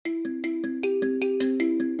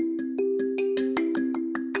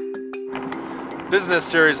Business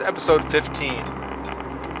Series, episode 15.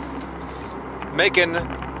 Making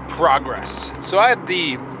progress. So I had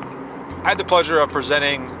the pleasure of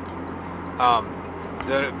presenting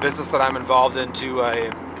the business that I'm involved in to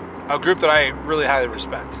a group that I really highly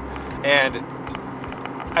respect. And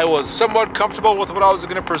I was somewhat comfortable with what I was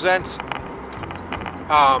going to present,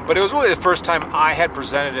 but it was really the first time I had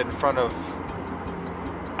presented in front of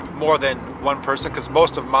more than one person, because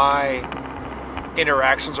most of my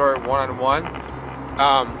interactions are one-on-one.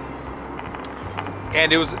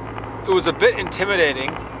 And it was a bit intimidating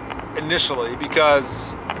initially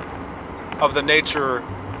because of the nature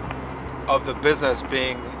of the business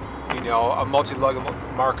being, a multi-level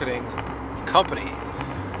marketing company.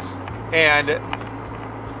 And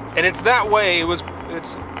it's that way.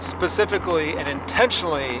 It's specifically and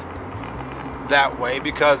intentionally that way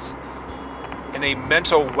because in a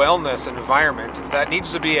mental wellness environment, that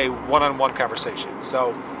needs to be a one-on-one conversation.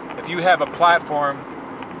 So if you have a platform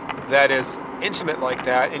that is intimate like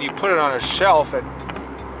that and you put it on a shelf at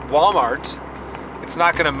Walmart, it's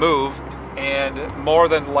not going to move, and more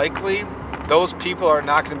than likely those people are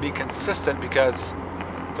not going to be consistent because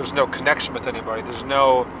there's no connection with anybody. There's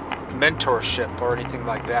no mentorship or anything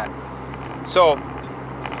like that. So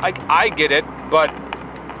I get it, but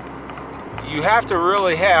you have to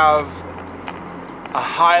really have a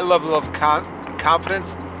high level of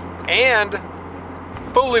confidence and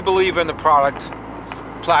fully believe in the product,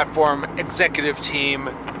 platform, executive team,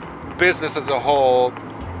 business as a whole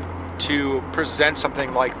to present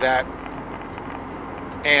something like that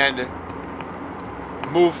and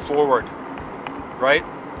move forward, right?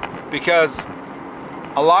 Because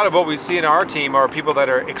a lot of what we see in our team are people that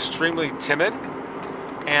are extremely timid,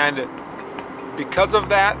 and because of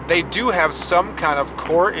that, they do have some kind of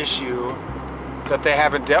core issue that they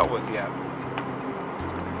haven't dealt with yet.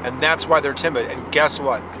 And that's why they're timid. And guess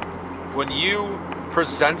what? When you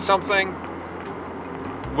present something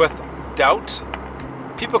with doubt,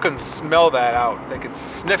 people can smell that out. They can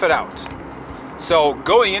sniff it out. So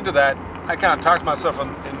going into that, I kind of talked to myself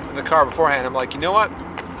in the car beforehand. I'm like, you know what?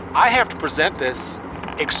 I have to present this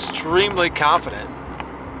extremely confident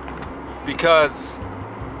because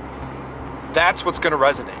that's what's going to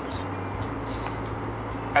resonate.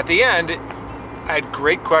 At the end, I had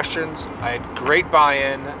great questions. I had great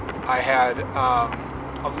buy-in. I had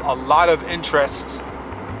a lot of interest,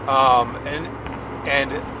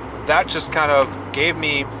 and that just kind of gave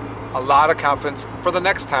me a lot of confidence for the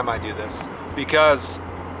next time I do this, because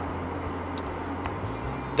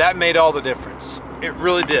that made all the difference. It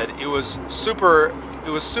really did. It was super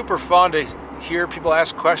fun to hear people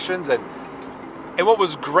ask questions, and what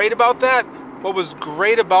was great about that, what was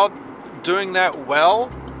great about doing that well,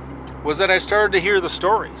 was that I started to hear the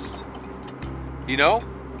stories.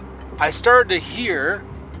 I started to hear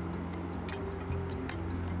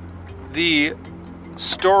the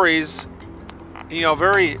stories,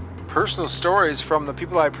 very personal stories from the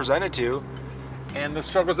people I presented to and the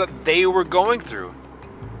struggles that they were going through.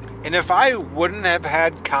 And if I wouldn't have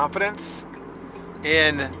had confidence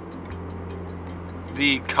in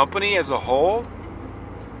the company as a whole,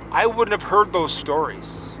 I wouldn't have heard those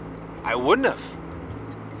stories. I wouldn't have.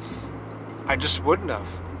 I just wouldn't have.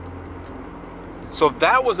 So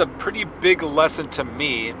that was a pretty big lesson to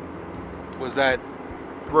me, was that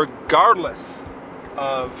regardless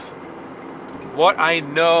of what I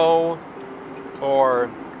know or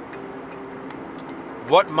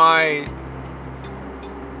what my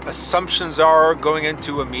assumptions are going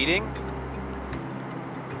into a meeting,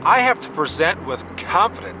 I have to present with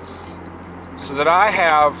confidence so that I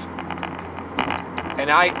have,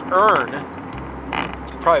 and I earn,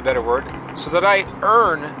 it's probably a better word, so that I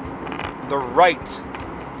earn the right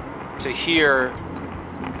to hear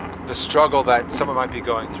the struggle that someone might be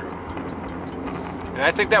going through. And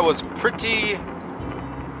I think that was pretty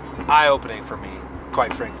eye-opening for me,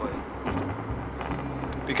 quite frankly.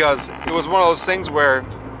 Because it was one of those things where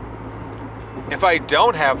if I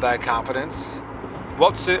don't have that confidence,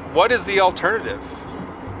 what is the alternative?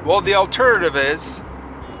 Well, the alternative is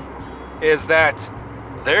that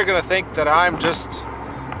they're going to think that I'm just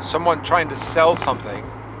someone trying to sell something.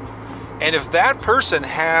 And if that person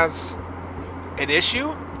has an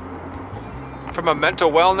issue from a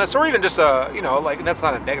mental wellness, or even just that's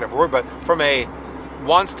not a negative word, but from a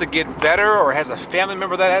wants to get better or has a family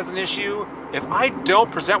member that has an issue, if I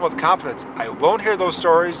don't present with confidence, I won't hear those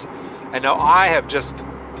stories, and now I have just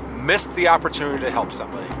missed the opportunity to help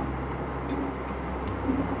somebody.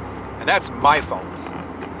 And that's my fault.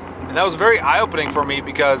 And that was very eye-opening for me,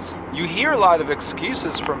 because you hear a lot of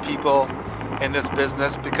excuses from people in this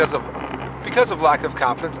business because of lack of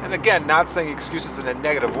confidence. And again, not saying excuses in a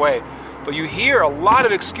negative way, But you hear a lot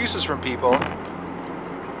of excuses from people,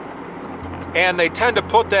 and they tend to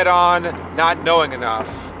put that on not knowing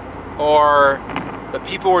enough, or the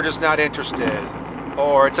people were just not interested,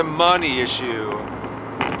 or it's a money issue.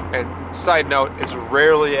 And side note, it's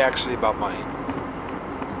rarely actually about money.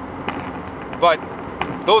 But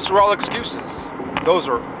those are all excuses. Those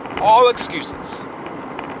are all excuses.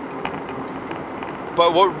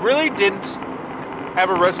 But what really didn't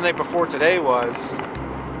ever resonate before today was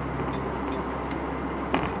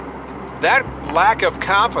that lack of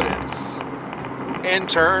confidence. In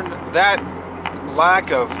turn, that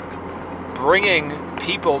lack of bringing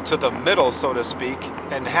people to the middle, so to speak,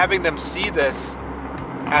 and having them see this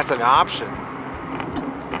as an option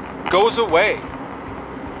goes away.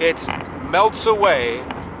 It melts away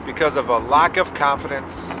because of a lack of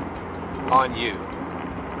confidence on you.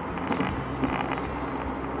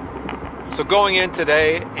 So going in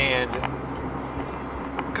today, and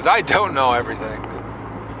because I don't know everything,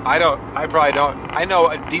 I probably don't. I know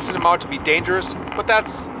a decent amount to be dangerous, but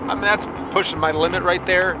that's pushing my limit right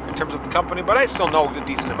there in terms of the company, but I still know a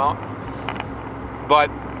decent amount. But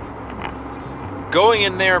going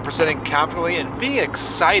in there and presenting confidently and being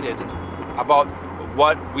excited about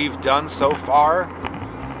what we've done so far,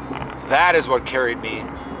 that is what carried me,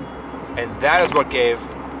 and that is what gave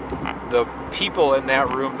the people in that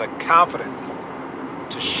room the confidence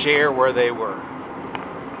to share where they were.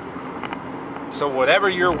 So whatever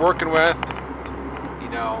you're working with,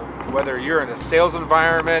 whether you're in a sales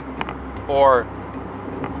environment or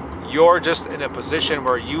you're just in a position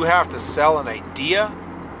where you have to sell an idea,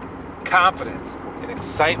 confidence and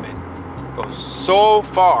excitement goes so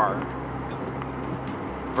far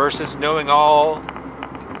versus knowing all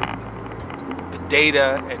the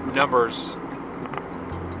data and numbers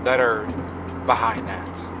that are behind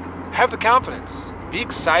that. Have the confidence. Be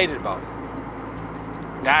excited about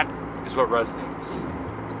it. That is what resonates.